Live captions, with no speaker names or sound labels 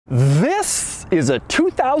This is a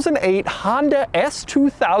 2008 Honda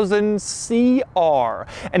S2000 CR,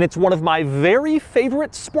 and it's one of my very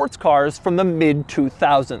favorite sports cars from the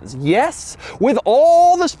mid-2000s. Yes, with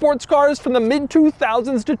all the sports cars from the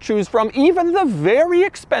mid-2000s to choose from, even the very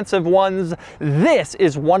expensive ones, this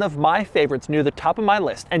is one of my favorites near the top of my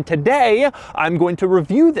list. And today, I'm going to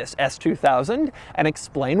review this S2000 and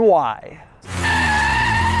explain why.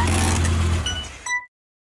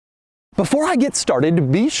 Before I get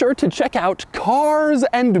started, be sure to check out Cars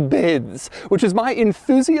and Bids, which is my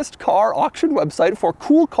enthusiast car auction website for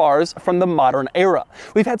cool cars from the modern era.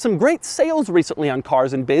 We've had some great sales recently on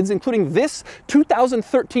Cars and Bids, including this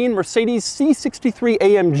 2013 Mercedes C63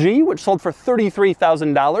 AMG, which sold for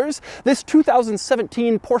 $33,000, this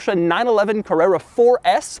 2017 Porsche 911 Carrera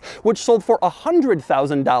 4S, which sold for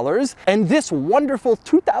 $100,000, and this wonderful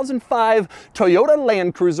 2005 Toyota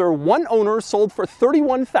Land Cruiser, one owner, sold for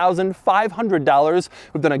 $31,500.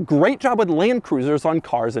 We've done a great job with Land Cruisers on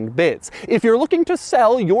Cars and Bids. If you're looking to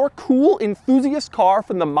sell your cool enthusiast car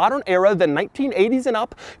from the modern era, the 1980s and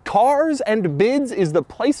up, Cars and Bids is the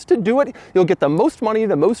place to do it. You'll get the most money,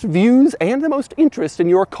 the most views, and the most interest in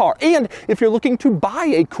your car. And if you're looking to buy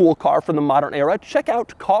a cool car from the modern era, check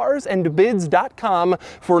out carsandbids.com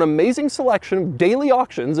for an amazing selection of daily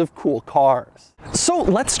auctions of cool cars. So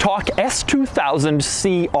let's talk S2000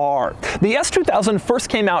 CR. The S2000 first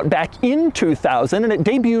came out back in 2000, and it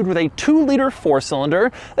debuted with a 2-liter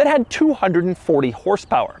 4-cylinder that had 240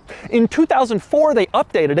 horsepower. In 2004, they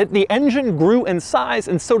updated it, the engine grew in size,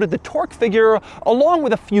 and so did the torque figure, along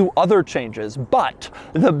with a few other changes. But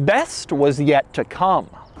the best was yet to come.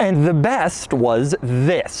 And the best was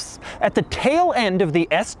this. At the tail end of the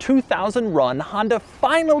S2000 run, Honda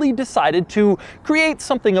finally decided to create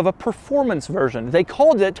something of a performance version. They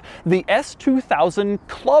called it the S2000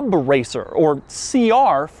 Club Racer, or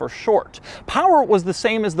CR for short. Power was the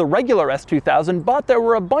same as the regular S2000, but there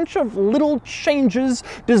were a bunch of little changes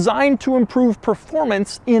designed to improve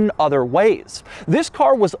performance in other ways. This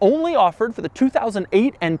car was only offered for the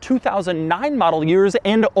 2008 and 2009 model years,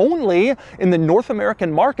 and only in the North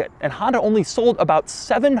American market. And Honda only sold about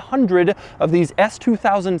 700 of these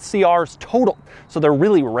S2000 CRs total, so they're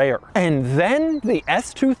really rare. And then the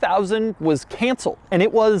S2000 was canceled, and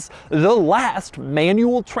it was the last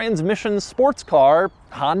manual transmission sports car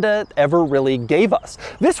Honda ever really gave us.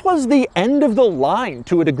 This was the end of the line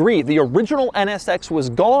to a degree. The original NSX was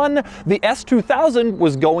gone, the S2000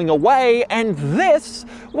 was going away, and this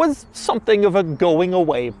was something of a going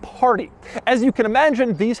away party. As you can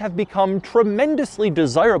imagine, these have become tremendously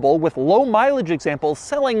desirable, with low mileage examples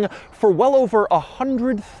selling for well over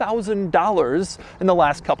 $100,000 in the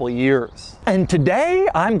last couple of years. And today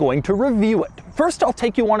I'm going to review it. First, I'll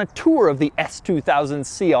take you on a tour of the S2000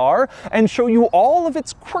 CR and show you all of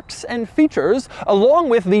its quirks and features, along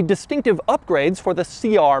with the distinctive upgrades for the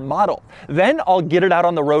CR model. Then I'll get it out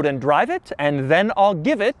on the road and drive it, and then I'll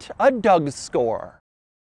give it a Doug's score.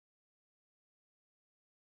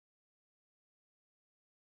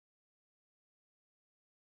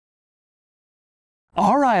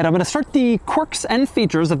 Alright, I'm going to start the quirks and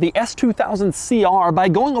features of the S2000 CR by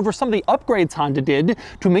going over some of the upgrades Honda did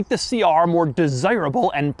to make the CR more desirable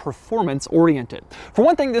and performance-oriented. For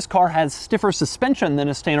one thing, this car has stiffer suspension than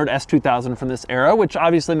a standard S2000 from this era, which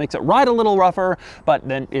obviously makes it ride a little rougher, but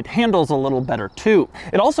then it handles a little better too.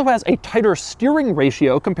 It also has a tighter steering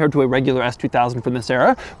ratio compared to a regular S2000 from this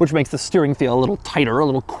era, which makes the steering feel a little tighter, a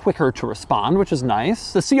little quicker to respond, which is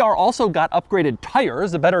nice. The CR also got upgraded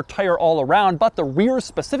tires, a better tire all around, but the rears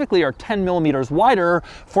specifically are 10 millimeters wider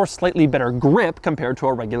for slightly better grip compared to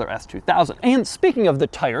a regular S2000. And speaking of the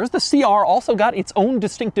tires, the CR also got its own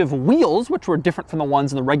distinctive wheels, which were different from the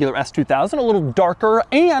ones in the regular S2000, a little darker,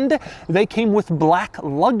 and they came with black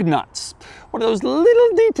lug nuts. One of those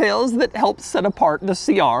little details that help set apart the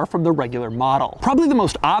CR from the regular model. Probably the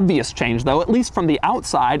most obvious change, though, at least from the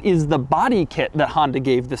outside, is the body kit that Honda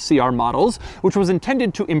gave the CR models, which was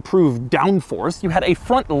intended to improve downforce. You had a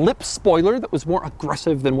front lip spoiler that was more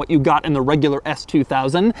aggressive than what you got in the regular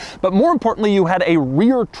S2000, but more importantly, you had a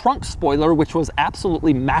rear trunk spoiler, which was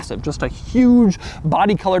absolutely massive. Just a huge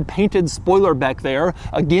body-colored painted spoiler back there,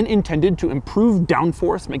 again intended to improve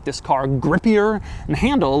downforce, make this car grippier, and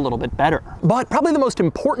handle a little bit better. But probably the most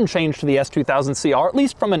important change to the S2000 CR, at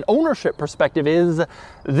least from an ownership perspective, is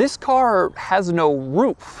this car has no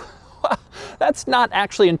roof. That's not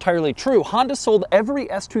actually entirely true. Honda sold every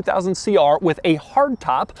S2000 CR with a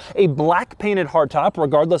hardtop, a black painted hardtop,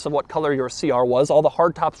 regardless of what color your CR was. All the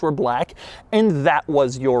hardtops were black, and that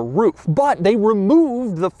was your roof. But they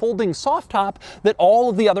removed the folding soft top that all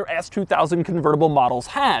of the other S2000 convertible models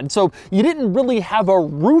had. So you didn't really have a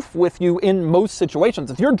roof with you in most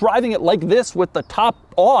situations. If you're driving it like this with the top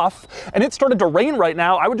off and it started to rain right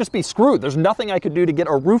now, I would just be screwed. There's nothing I could do to get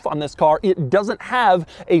a roof on this car. It doesn't have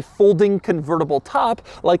a folding convertible top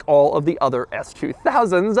like all of the other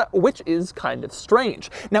S2000s, which is kind of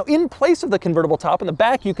strange. Now, in place of the convertible top in the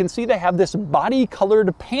back, you can see they have this body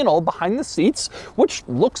colored panel behind the seats, which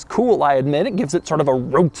looks cool, I admit. It gives it sort of a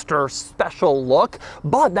roadster special look,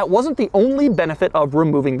 but that wasn't the only benefit of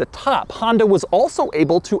removing the top. Honda was also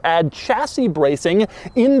able to add chassis bracing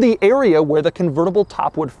in the area where the convertible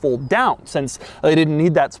top would fold down, since they didn't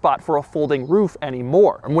need that spot for a folding roof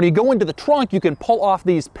anymore. And when you go into the trunk, you can pull off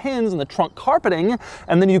these pins in the trunk carpeting,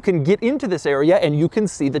 and then you can get into this area and you can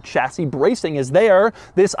see the chassis bracing is there.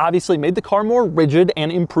 This obviously made the car more rigid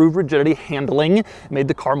and improved rigidity handling, made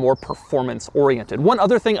the car more performance oriented. One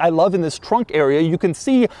other thing I love in this trunk area, you can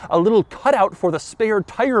see a little cutout for the spare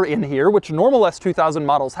tire in here, which normal S2000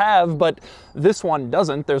 models have, but this one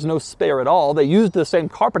doesn't. There's no spare at all. They used the same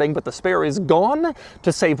carpeting, but the spare is gone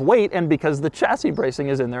to save weight and because the chassis bracing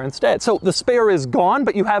is in there instead. So the spare is gone,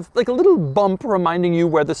 but you have like a little bump reminding you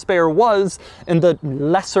where the spare was in the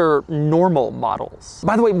lesser normal models.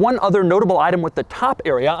 By the way, one other notable item with the top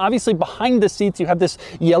area, obviously behind the seats you have this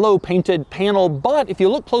yellow painted panel, but if you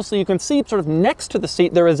look closely you can see sort of next to the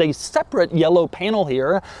seat there is a separate yellow panel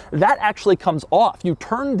here. That actually comes off. You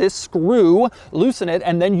turn this screw, loosen it,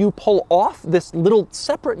 and then you pull off this little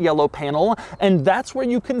separate yellow panel, and that's where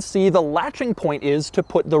you can see the latching point is to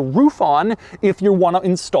put the roof on if you want to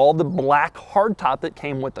install the black hardtop that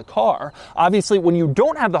came with the car. Obviously, when you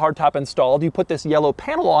don't have the hardtop installed, you put this yellow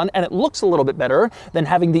panel on and it looks a little bit better than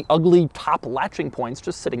having the ugly top latching points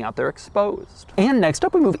just sitting out there exposed. And next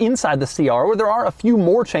up, we move inside the CR, where there are a few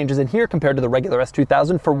more changes in here compared to the regular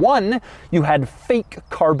S2000. For one, you had fake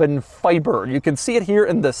carbon fiber. You can see it here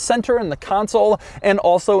in the center in the console and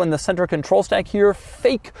also in the center control stack here,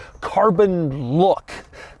 fake carbon look.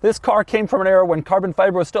 This car came from an era when carbon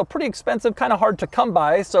fiber was still pretty expensive, kind of hard to come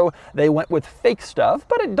by, so they went with fake stuff,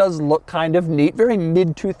 but it does look kind of neat, very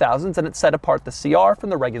mid-2000s, and it set apart the CR from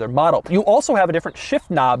the regular model. You also have a different shift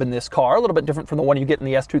knob in this car, a little bit different from the one you get in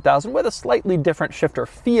the S2000, with a slightly different shifter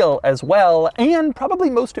feel as well, and probably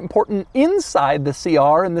most important, inside the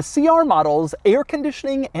CR, in the CR models, air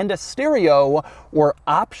conditioning and a stereo were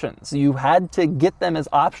options. You had to get them as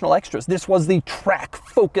optional extras. This was the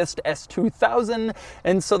track-focused S2000,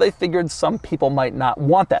 and so they figured some people might not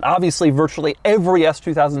want that. Obviously, virtually every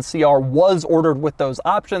S2000 CR was ordered with those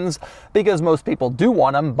options because most people do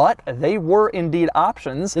want them, but they were indeed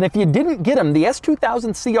options. And if you didn't get them, the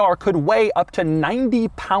S2000 CR could weigh up to 90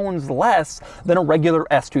 pounds less than a regular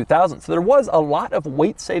S2000. So there was a lot of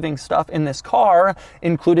weight-saving stuff in this car,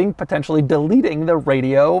 including potentially deleting the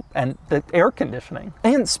radio and the air conditioning.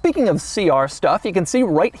 And speaking of CR stuff, you can see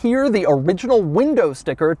right here the original window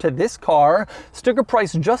sticker to this car, sticker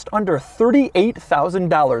price just under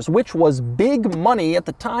 $38,000, which was big money at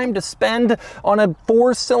the time to spend on a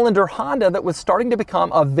four-cylinder Honda that was starting to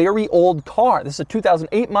become a very old car. This is a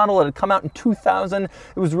 2008 model. It had come out in 2000. It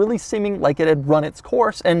was really seeming like it had run its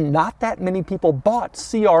course, and not that many people bought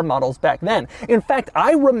CR models back then. In fact,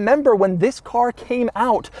 I remember when this car came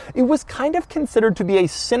out, it was kind of considered to be a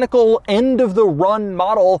cynical end-of-the-run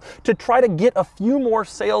model to try to get a few more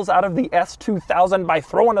sales out of the S2000 by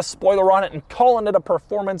throwing a spoiler on it and calling it a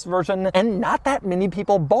performance version, and not that many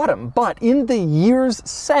people bought them. But in the years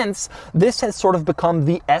since, this has sort of become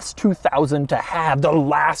the S2000 to have, the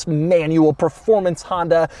last manual performance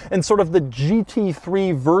Honda, and sort of the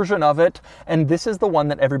GT3 version of it, and this is the one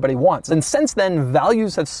that everybody wants. And since then,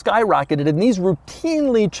 values have skyrocketed, and these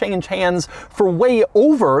routinely change hands for way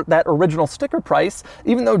over that original sticker price,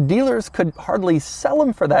 even though dealers could hardly sell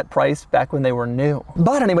them for that price back when they were new.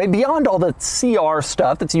 But anyway, beyond all the CR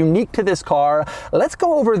stuff that's unique to this car, let's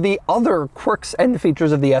go over the other quirks and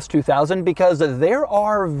features of the S2000, because there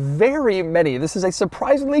are very many. This is a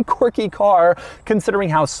surprisingly quirky car considering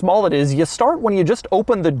how small it is. You start when you just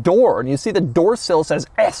open the door and you see the door sill says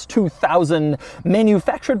S2000,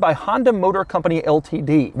 manufactured by Honda Motor Company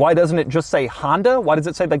Ltd. Why doesn't it just say Honda? Why does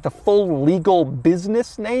it say like the full legal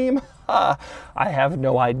business name? I have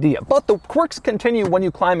no idea. But the quirks continue when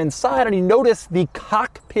you climb inside, and you notice the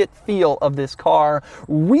cockpit feel of this car.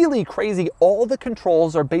 Really crazy. All the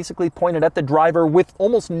controls are basically pointed at the driver with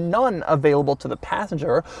almost none available to the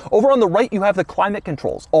passenger. Over on the right, you have the climate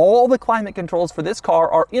controls. All the climate controls for this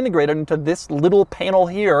car are integrated into this little panel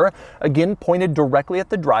here, again pointed directly at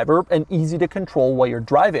the driver and easy to control while you're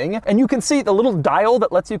driving. And you can see the little dial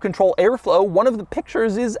that lets you control airflow. One of the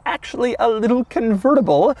pictures is actually a little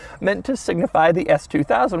convertible meant to signify the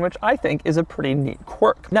S2000, which I think is a pretty neat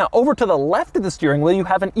quirk. Now, over to the left of the steering wheel, you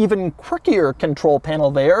have an even quirkier control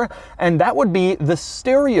panel there, and that would be the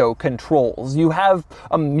stereo controls. You have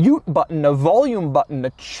a mute button, a volume button, a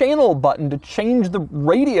channel button to change the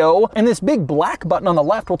radio, and this big black button on the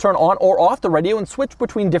left will turn on or off the radio and switch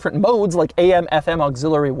between different modes like AM, FM,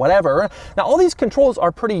 auxiliary, whatever. Now, all these controls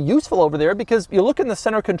are pretty useful over there because you look in the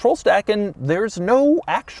center control stack and there's no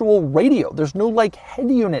actual radio. There's no like head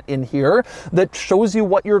unit in here that shows you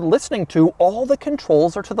what you're listening to. All the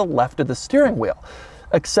controls are to the left of the steering wheel,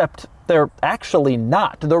 except they're actually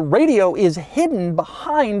not. The radio is hidden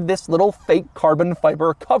behind this little fake carbon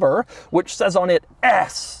fiber cover, which says on it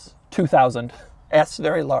S2000. S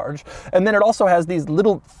very large. And then it also has these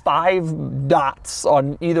little 5 dots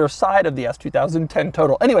on either side of the S2000, 10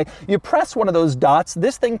 total. Anyway, you press one of those dots,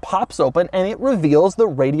 this thing pops open and it reveals the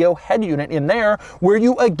radio head unit in there, where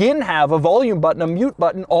you again have a volume button, a mute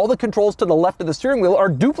button. All the controls to the left of the steering wheel are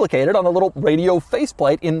duplicated on the little radio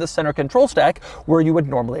faceplate in the center control stack where you would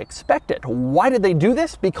normally expect it. Why did they do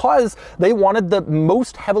this? Because they wanted the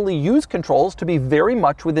most heavily used controls to be very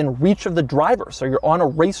much within reach of the driver. So you're on a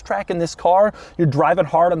racetrack in this car, you're driving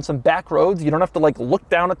hard on some back roads, you don't have to like look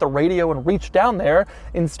down at the radio and reach down there.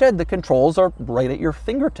 Instead, the controls are right at your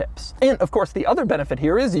fingertips. And of course, the other benefit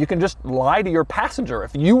here is you can just lie to your passenger.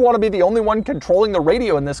 If you want to be the only one controlling the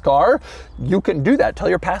radio in this car, you can do that. Tell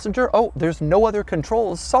your passenger, oh, there's no other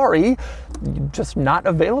controls, sorry, just not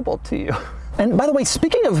available to you. And by the way,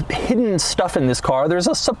 speaking of hidden stuff in this car, there's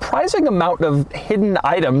a surprising amount of hidden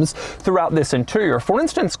items throughout this interior. For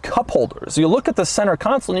instance, cup holders. You look at the center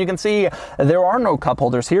console and you can see there are no cup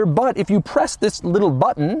holders here, but if you press this little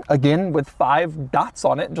button, again with 5 dots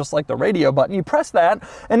on it, just like the radio button, you press that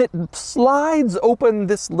and it slides open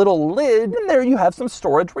this little lid, and there you have some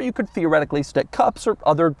storage where you could theoretically stick cups or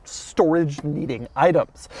other storage needing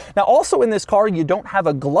items. Now, also in this car, you don't have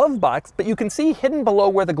a glove box, but you can see hidden below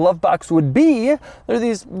where the glove box would be, there are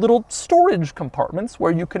these little storage compartments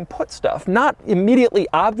where you can put stuff. Not immediately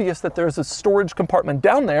obvious that there's a storage compartment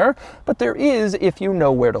down there, but there is if you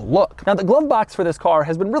know where to look. Now, the glove box for this car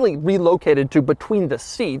has been really relocated to between the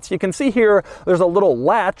seats. You can see here there's a little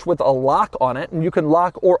latch with a lock on it, and you can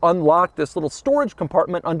lock or unlock this little storage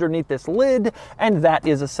compartment underneath this lid, and that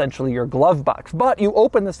is essentially your glove box. But you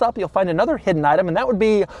open this up, you'll find another hidden item, and that would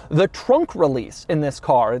be the trunk release in this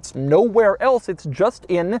car. It's nowhere else, it's just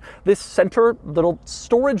in this center little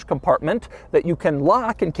storage compartment that you can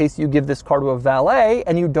lock in case you give this car to a valet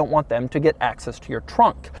and you don't want them to get access to your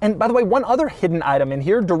trunk. And by the way, one other hidden item in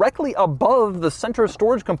here, directly above the center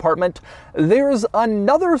storage compartment, there's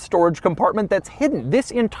another storage compartment that's hidden.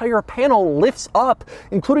 This entire panel lifts up,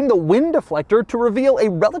 including the wind deflector, to reveal a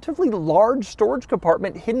relatively large storage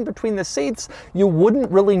compartment hidden between the seats you wouldn't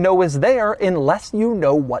really know is there unless you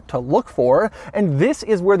know what to look for. And this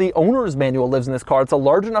is where the owner's manual lives in this car. It's a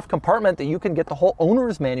large enough compartment that you can get the whole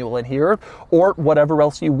owner's manual in here or whatever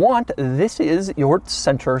else you want. This is your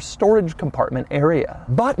center storage compartment area.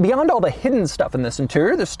 But beyond all the hidden stuff in this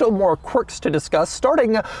interior, there's still more quirks to discuss,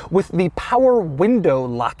 starting with the power window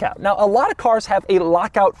lockout. Now, a lot of cars have a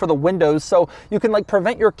lockout for the windows, so you can like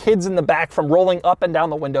prevent your kids in the back from rolling up and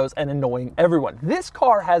down the windows and annoying everyone. This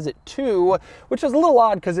car has it too, which is a little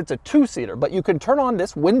odd because it's a 2-seater, but you can turn on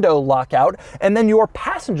this window lockout and then your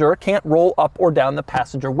passenger can't roll up or down the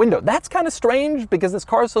passenger window. That's kind of strange because this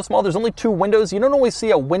car is so small, there's only 2 windows. You don't always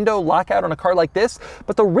see a window lockout on a car like this,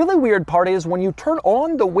 but the really weird part is when you turn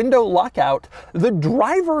on the window lockout, the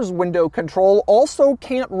driver's window control also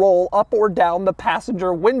can't roll up or down the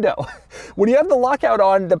passenger window. When you have the lockout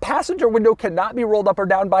on, the passenger window cannot be rolled up or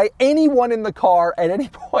down by anyone in the car at any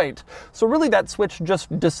point. So really that switch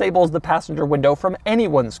just disables the passenger window from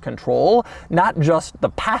anyone's control, not just the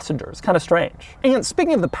passenger's. Kind of strange. And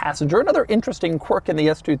speaking of the passenger, another interesting quirk in the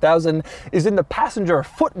S2000 button is in the passenger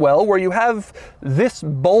footwell, where you have this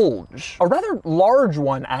bulge. A rather large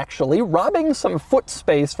one, actually, robbing some foot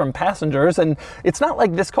space from passengers, and it's not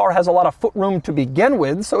like this car has a lot of foot room to begin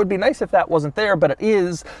with, so it'd be nice if that wasn't there, but it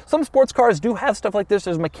is. Some sports cars do have stuff like this.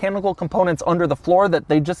 There's mechanical components under the floor that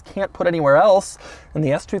they just can't put anywhere else, and the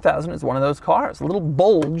S2000 is one of those cars. A little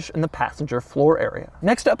bulge in the passenger floor area.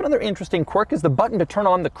 Next up, another interesting quirk is the button to turn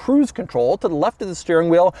on the cruise control. To the left of the steering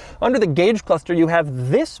wheel, under the gauge cluster, you have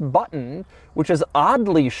this button, which is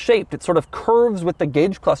oddly shaped. It sort of curves with the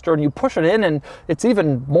gauge cluster, and you push it in and it's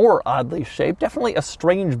even more oddly shaped. Definitely a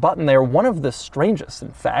strange button there, one of the strangest,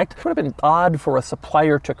 in fact. It would have been odd for a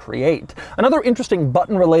supplier to create. Another interesting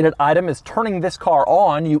button-related item is turning this car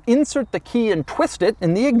on. You insert the key and twist it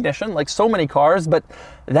in the ignition, like so many cars, but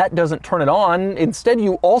that doesn't turn it on. Instead,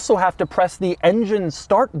 you also have to press the engine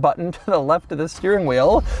start button to the left of the steering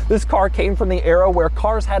wheel. This car came from the era where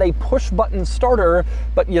cars had a push-button starter,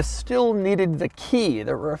 but you still needed the key.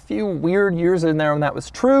 There were a few weird years in there when that was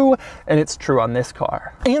true, and it's true on this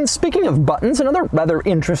car. And speaking of buttons, another rather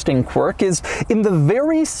interesting quirk is in the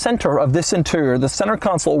very center of this interior, the center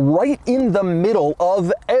console, right in the middle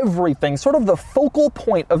of everything, sort of the focal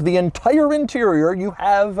point of the entire interior, you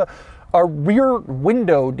have a rear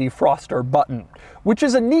window defroster button, which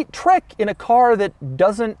is a neat trick in a car that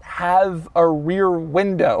doesn't have a rear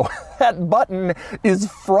window. That button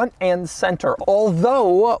is front and center.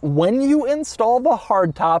 Although, when you install the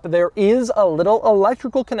hardtop, there is a little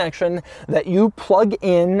electrical connection that you plug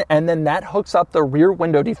in, and then that hooks up the rear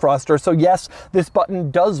window defroster. So yes, this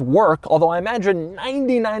button does work, although I imagine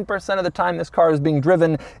 99% of the time this car is being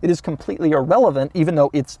driven, it is completely irrelevant, even though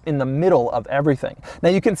it's in the middle of everything. Now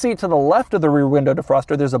you can see to the left of the rear window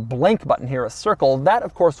defroster, there's a blank button here, a circle. That,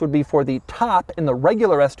 of course, would be for the top in the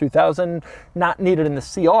regular S2000, not needed in the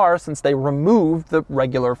CR since they removed the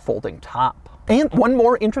regular folding top. And one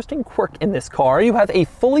more interesting quirk in this car, you have a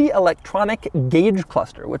fully electronic gauge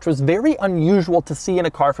cluster, which was very unusual to see in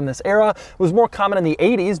a car from this era. It was more common in the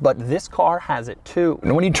 80s, but this car has it too.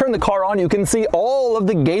 And when you turn the car on, you can see all of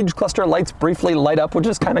the gauge cluster lights briefly light up, which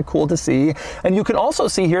is kind of cool to see. And you can also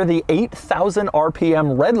see here the 8,000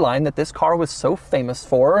 RPM red line that this car was so famous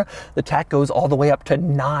for. The tach goes all the way up to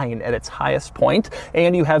 9 at its highest point,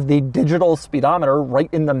 and you have the digital speedometer right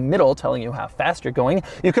in the middle telling you how fast you're going.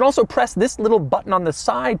 You can also press this little button on the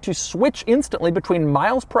side to switch instantly between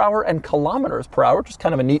miles per hour and kilometers per hour, which is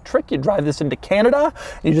kind of a neat trick. You drive this into Canada,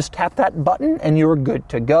 you just tap that button and you're good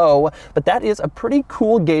to go. But that is a pretty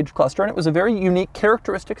cool gauge cluster, and it was a very unique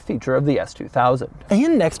characteristic feature of the S2000.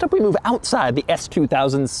 And next up we move outside the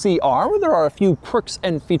S2000 CR, where there are a few quirks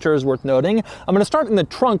and features worth noting. I'm going to start in the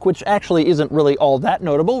trunk, which actually isn't really all that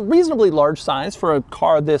notable. Reasonably large size for a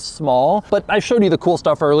car this small, but I showed you the cool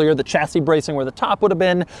stuff earlier, the chassis bracing where the top would have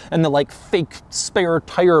been, and the like fake spare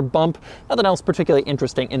tire bump. Nothing else particularly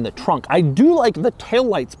interesting in the trunk. I do like the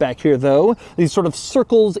taillights back here though. These sort of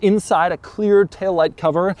circles inside a clear taillight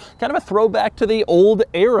cover. Kind of a throwback to the old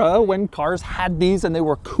era when cars had these and they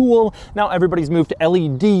were cool. Now everybody's moved to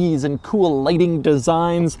LEDs and cool lighting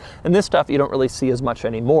designs, and this stuff you don't really see as much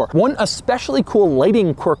anymore. One especially cool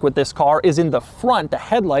lighting quirk with this car is in the front, the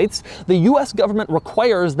headlights. The US government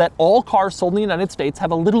requires that all cars sold in the United States have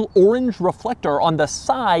a little orange reflector on the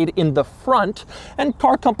side in the front, and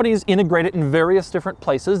car companies integrate it in various different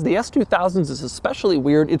places. The S2000s is especially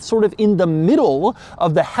weird. It's sort of in the middle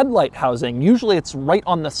of the headlight housing. Usually it's right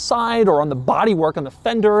on the side or on the bodywork on the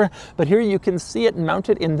fender, but here you can see it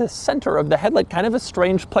mounted in the center of the headlight. Kind of a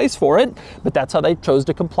strange place for it, but that's how they chose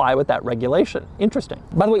to comply with that regulation. Interesting.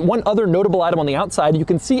 By the way, one other notable item on the outside, you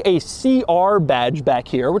can see a CR badge back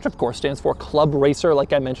here, which of course stands for Club Racer,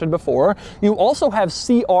 like I mentioned before. You also have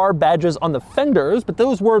CR badges on the fenders, but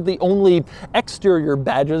those were the only exterior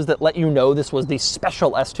badges that let you know this was the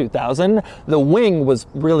special S2000. The wing was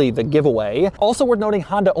really the giveaway. Also worth noting,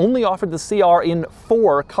 Honda only offered the CR in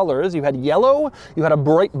 4 colors. You had yellow, you had a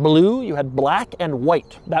bright blue, you had black, and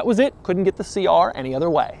white. That was it. Couldn't get the CR any other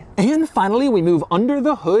way. And finally, we move under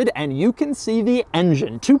the hood and you can see the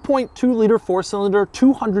engine. 2.2 liter 4-cylinder,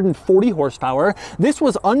 240 horsepower. This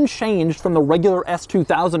was unchanged from the regular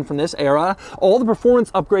S2000 from this era. All the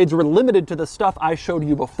performance upgrades were limited to the stuff I showed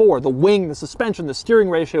you before. The wing, the suspension, the steering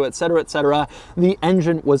ratio, etc., etc. The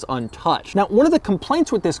engine was untouched. Now, one of the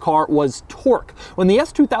complaints with this car was torque. When the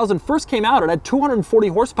S2000 first came out, it had 240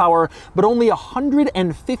 horsepower, but only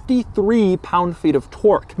 153 pound-feet of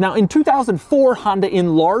torque. Now, in 2004, Honda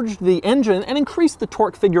enlarged changed the engine and increased the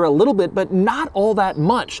torque figure a little bit, but not all that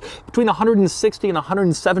much. Between 160 and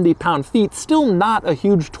 170 pound-feet, still not a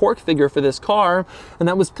huge torque figure for this car, and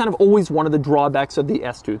that was kind of always one of the drawbacks of the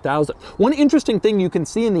S2000. One interesting thing you can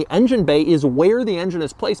see in the engine bay is where the engine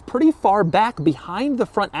is placed pretty far back behind the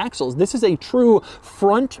front axles. This is a true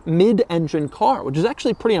front mid-engine car, which is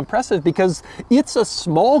actually pretty impressive because it's a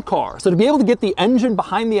small car. So to be able to get the engine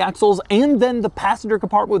behind the axles and then the passenger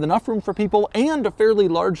compartment with enough room for people and a fairly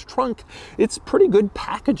large trunk, it's pretty good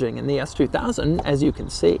packaging in the S2000, as you can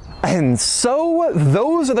see. And so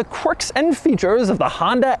those are the quirks and features of the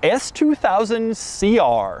Honda S2000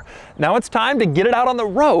 CR. Now it's time to get it out on the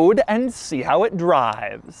road and see how it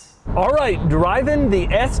drives. All right, driving the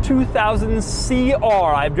S2000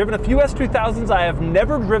 CR. I've driven a few S2000s. I have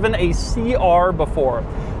never driven a CR before.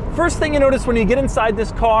 First thing you notice when you get inside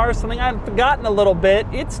this car, something I've forgotten a little bit,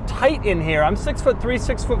 it's tight in here. I'm 6'3",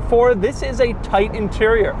 6'4". This is a tight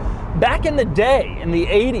interior. Back in the day, in the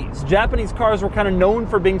 80s, Japanese cars were kind of known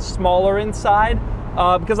for being smaller inside,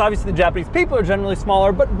 because obviously the Japanese people are generally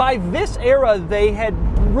smaller, but by this era, they had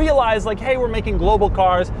realized like, hey, we're making global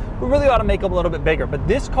cars, we really ought to make them a little bit bigger. But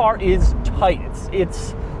this car is tight.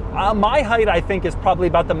 It's my height, I think, is probably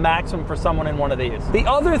about the maximum for someone in one of these. The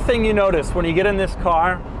other thing you notice when you get in this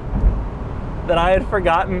car that I hadn't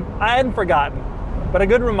forgotten, but a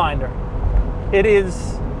good reminder, it is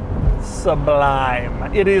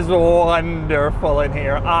sublime. It is wonderful in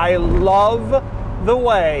here. I love the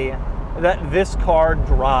way that this car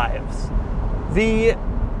drives. The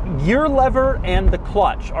gear lever and the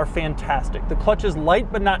clutch are fantastic. The clutch is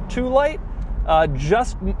light, but not too light.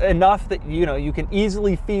 Just enough that you can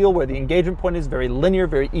easily feel where the engagement point is. Very linear,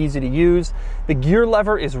 very easy to use. The gear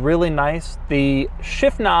lever is really nice. The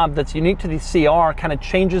shift knob that's unique to the CR kind of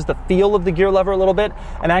changes the feel of the gear lever a little bit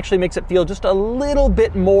and actually makes it feel just a little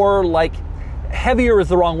bit more like, heavier is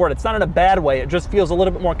the wrong word. It's not in a bad way. It just feels a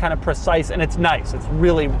little bit more kind of precise, and it's nice. It's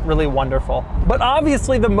really, really wonderful. But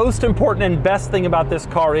obviously the most important and best thing about this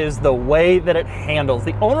car is the way that it handles.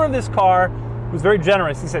 The owner of this car was very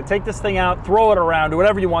generous. He said, take this thing out, throw it around, do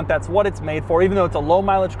whatever you want. That's what it's made for. Even though it's a low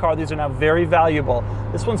mileage car, these are now very valuable.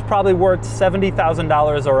 This one's probably worth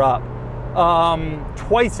 $70,000 or up.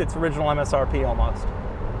 Twice its original MSRP almost.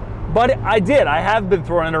 But I have been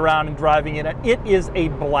throwing it around and driving it, and it is a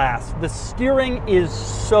blast. The steering is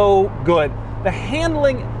so good. The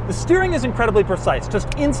steering is incredibly precise,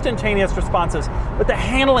 just instantaneous responses, but the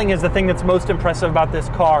handling is the thing that's most impressive about this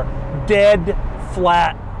car. Dead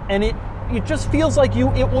flat, and it just feels like you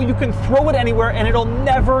can throw it anywhere and it'll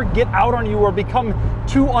never get out on you or become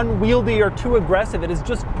too unwieldy or too aggressive. It is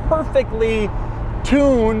just perfectly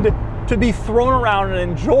tuned to be thrown around and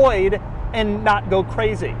enjoyed and not go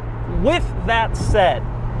crazy. With that said,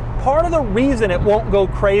 part of the reason it won't go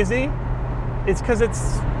crazy is because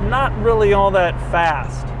it's not really all that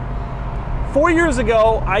fast. 4 years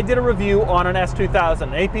ago, I did a review on an S2000,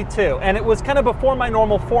 an AP2, and it was kind of before my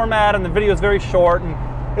normal format, and the video is very short, and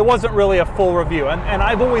it wasn't really a full review. And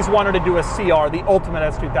I've always wanted to do a CR, the ultimate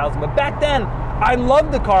S2000, but back then, I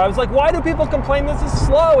loved the car. I was like, why do people complain this is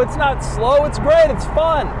slow? It's not slow, it's great, it's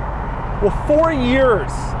fun. Well, 4 years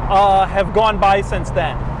have gone by since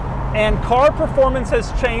then. And car performance has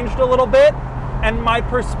changed a little bit, and my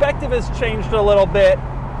perspective has changed a little bit,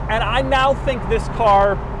 and I now think this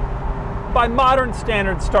car, by modern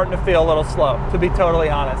standards, starting to feel a little slow, to be totally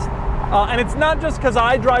honest. And it's not just because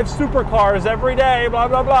I drive supercars every day, blah,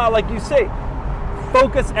 blah, blah, like you see.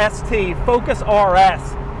 Focus ST, Focus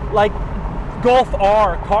RS, like Golf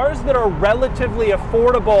R, cars that are relatively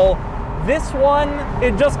affordable. This one,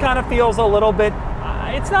 it just kind of feels a little bit,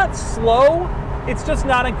 it's not slow, it's just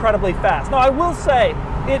not incredibly fast. Now, I will say,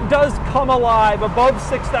 it does come alive above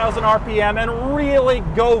 6,000 RPM and really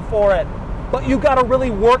go for it. But you got to really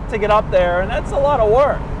work to get up there, and that's a lot of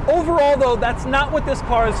work. Overall, though, that's not what this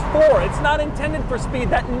car is for. It's not intended for speed.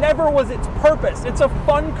 That never was its purpose. It's a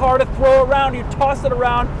fun car to throw around. You toss it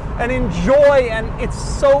around and enjoy, and it's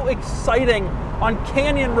so exciting on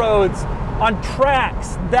canyon roads, on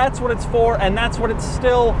tracks. That's what it's for, and that's what it's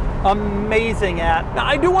still amazing at. Now,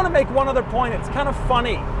 I do want to make one other point. It's kind of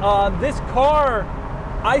funny. This car,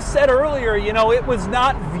 I said earlier, it was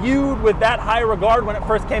not viewed with that high regard when it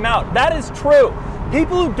first came out. That is true.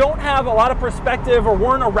 People who don't have a lot of perspective or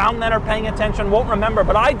weren't around then or paying attention won't remember,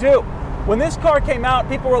 but I do. When this car came out,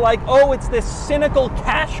 people were like, oh, it's this cynical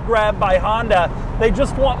cash grab by Honda. They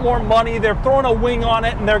just want more money. They're throwing a wing on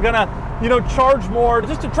it, and they're gonna, charge more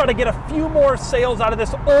just to try to get a few more sales out of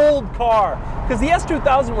this old car. Because the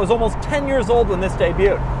S2000 was almost 10 years old when this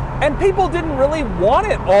debuted. And people didn't really want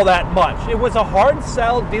it all that much. It was a hard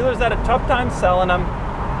sell. Dealers had a tough time selling them.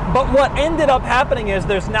 But what ended up happening is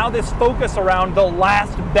there's now this focus around the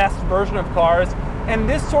last best version of cars, and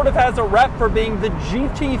this sort of has a rep for being the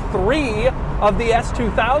GT3 of the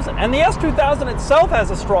S2000. And the S2000 itself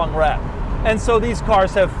has a strong rep. And so these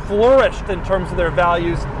cars have flourished in terms of their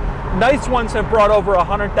values. Nice ones have brought over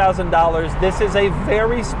 $100,000. This is a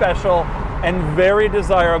very special and very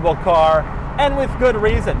desirable car, and with good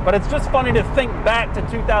reason. But it's just funny to think back to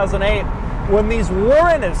 2008 when these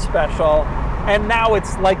weren't as special, and now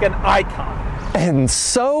it's like an icon. And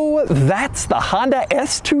so that's the Honda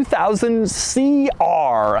S2000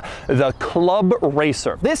 CR, the Club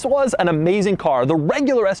Racer. This was an amazing car. The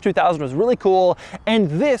regular S2000 was really cool, and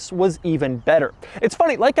this was even better. It's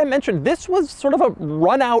funny, like I mentioned, this was sort of a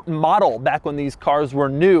run-out model back when these cars were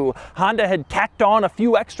new. Honda had tacked on a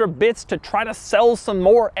few extra bits to try to sell some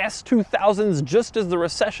more S2000s just as the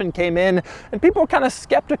recession came in, and people were kind of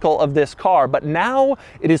skeptical of this car. But now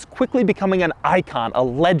it is quickly becoming an icon, a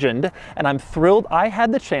legend, and I'm thrilled I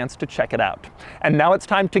had the chance to check it out. And now it's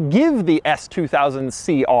time to give the S2000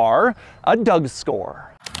 CR a DOUGSCORE.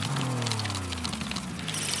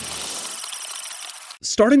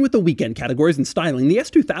 Starting with the weekend categories and styling, the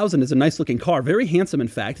S2000 is a nice looking car, very handsome in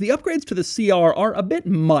fact. The upgrades to the CR are a bit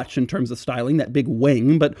much in terms of styling, that big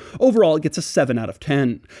wing, but overall it gets a 7 out of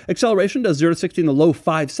 10. Acceleration does 0 to 60 in the low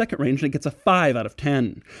 5-second range, and it gets a 5 out of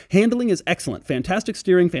 10. Handling is excellent, fantastic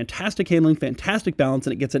steering, fantastic handling, fantastic balance,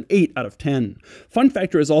 and it gets an 8 out of 10. Fun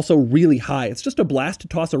factor is also really high. It's just a blast to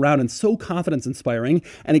toss around and so confidence inspiring,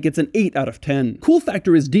 and it gets an 8 out of 10. Cool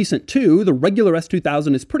factor is decent too. The regular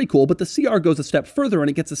S2000 is pretty cool, but the CR goes a step further and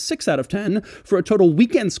it gets a 6 out of 10 for a total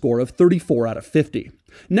weekend score of 34 out of 50.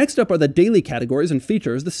 Next up are the daily categories and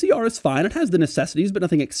features. The CR is fine, it has the necessities but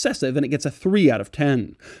nothing excessive, and it gets a 3 out of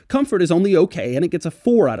 10. Comfort is only okay, and it gets a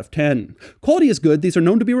 4 out of 10. Quality is good, these are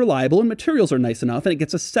known to be reliable, and materials are nice enough, and it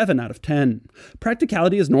gets a 7 out of 10.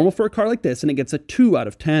 Practicality is normal for a car like this, and it gets a 2 out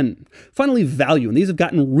of 10. Finally, value, and these have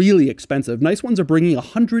gotten really expensive. Nice ones are bringing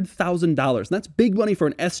 $100,000, and that's big money for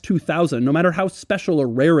an S2000, no matter how special or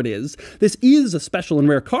rare it is. This is a special and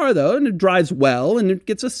rare car though, and it drives well, and it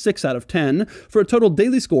gets a 6 out of 10 for a total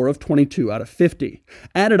daily score of 22 out of 50.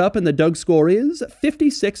 Added up, and the DOUGSCORE is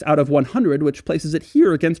 56 out of 100, which places it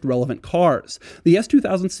here against relevant cars. The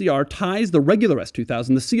S2000 CR ties the regular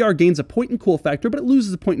S2000. The CR gains a point in cool factor, but it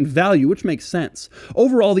loses a point in value, which makes sense.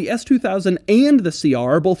 Overall, the S2000 and the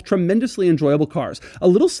CR are both tremendously enjoyable cars. A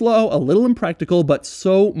little slow, a little impractical, but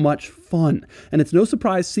so much fun. And it's no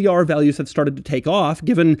surprise CR values have started to take off,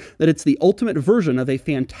 given that it's the ultimate version of a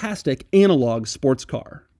fantastic analog sports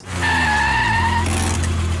car.